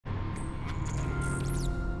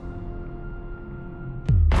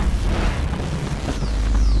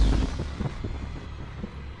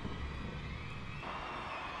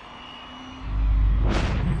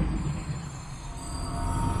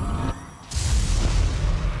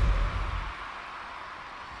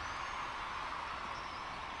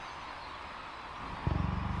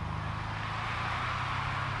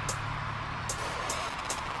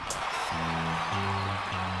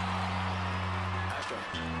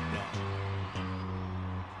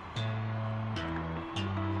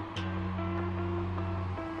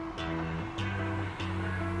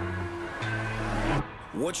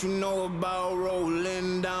What you know about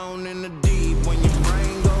rolling down in the deep? When your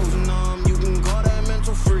brain goes numb, you can call that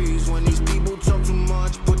mental freeze. When these people talk too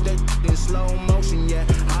much, put that in slow motion. Yeah,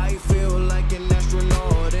 I feel like an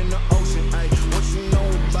astronaut in the ocean. Ay, what you know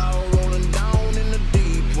about rolling down in the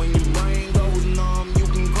deep? When your brain goes numb, you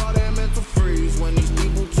can call that mental freeze. When these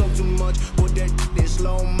people talk too much, put that in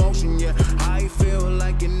slow motion. Yeah, I feel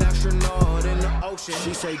like an astronaut in the ocean.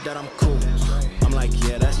 She say that I'm cool. I'm like,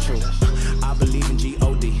 yeah, that's true. I believe in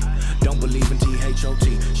G-O-D, don't believe in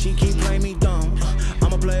T-H-O-T. She keep playing me dumb,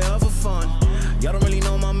 I'm a player for fun. Y'all don't really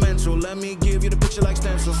know my mental, let me give you the picture like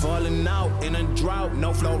stencil. Falling out in a drought,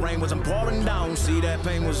 no flow, rain wasn't pouring down. See, that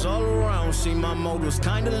pain was all around, see, my mode was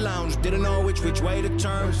kinda lounge. Didn't know which way to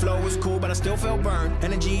turn, flow was cool, but I still felt burned.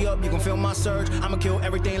 Energy up, you can feel my surge, I'ma kill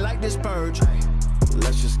everything like this purge.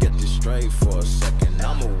 Let's just get this straight for a second.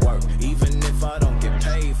 I'ma work, even if I don't get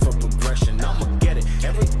paid for progression. I'ma get it,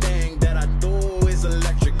 everything that I do is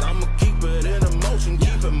electric. I'ma keep it in a motion,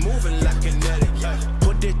 keep it moving like kinetic.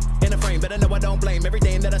 Put it in a frame, better know I don't blame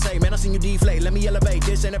everything that I say. Man, I seen you deflate, let me elevate,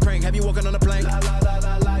 this ain't a prank. Have you walking on a plane?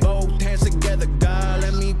 Both hands together, God,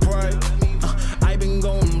 let me pray. I been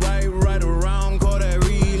going right around, call that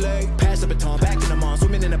relay. Pass the baton, back in the mall,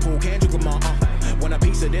 swimming in the pool, can't drink them all. When a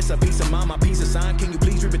piece of this, a piece of mine, my piece of sign. Can you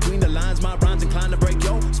please read between the lines? My rhymes inclined to break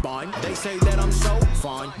your spine. They say that I'm so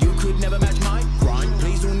fine, you could never match my grind.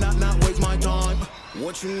 Please do not waste my time.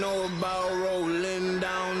 What you know about rolling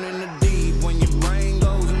down in the deep? When your brain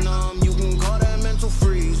goes numb, you can call that mental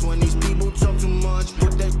freeze. When these people talk too much,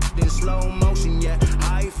 put that in slow motion. Yeah,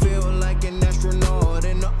 I